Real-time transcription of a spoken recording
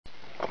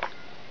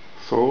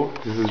So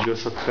this is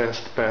just a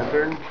test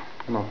pattern,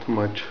 not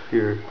much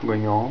here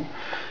going on.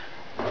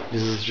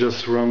 This is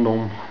just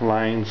random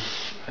lines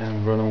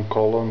and random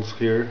columns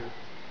here,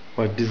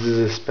 but this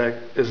is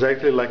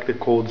exactly like the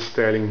code is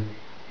telling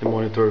the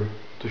monitor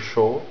to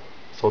show,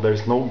 so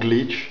there's no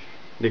glitch.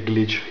 The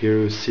glitch here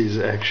you see is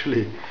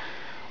actually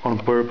on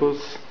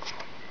purpose.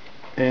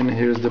 And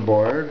here's the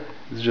board.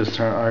 It's just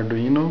an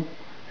Arduino,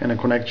 and I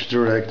connect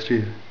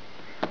directly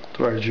to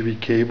RGB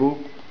cable.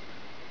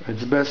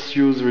 It's best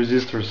to use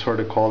resistors for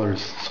the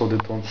colors so they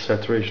don't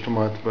saturate too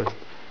much, but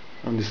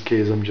in this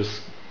case I'm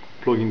just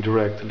plugging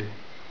directly,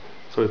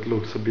 so it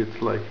looks a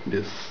bit like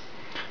this.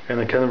 And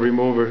I can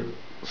remove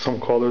some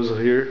colors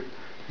here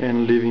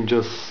and leaving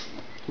just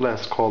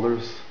less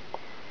colors.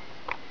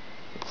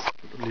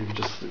 Let's leave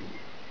just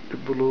the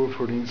blue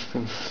for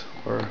instance,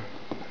 or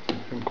I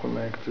can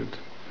connect it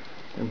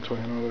and try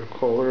another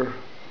color,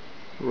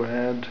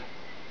 red,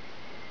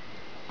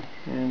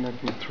 and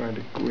let me try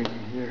the green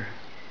here.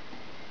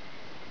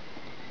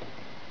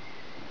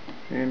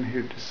 And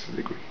here this is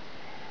the green.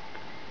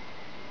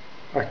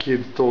 A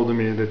kid told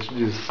me that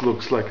this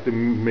looks like the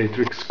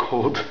Matrix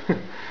code.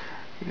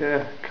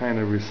 Yeah, kind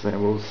of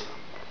resembles,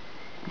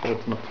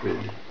 but not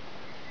really.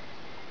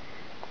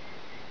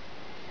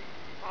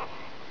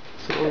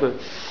 So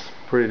that's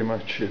pretty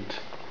much it.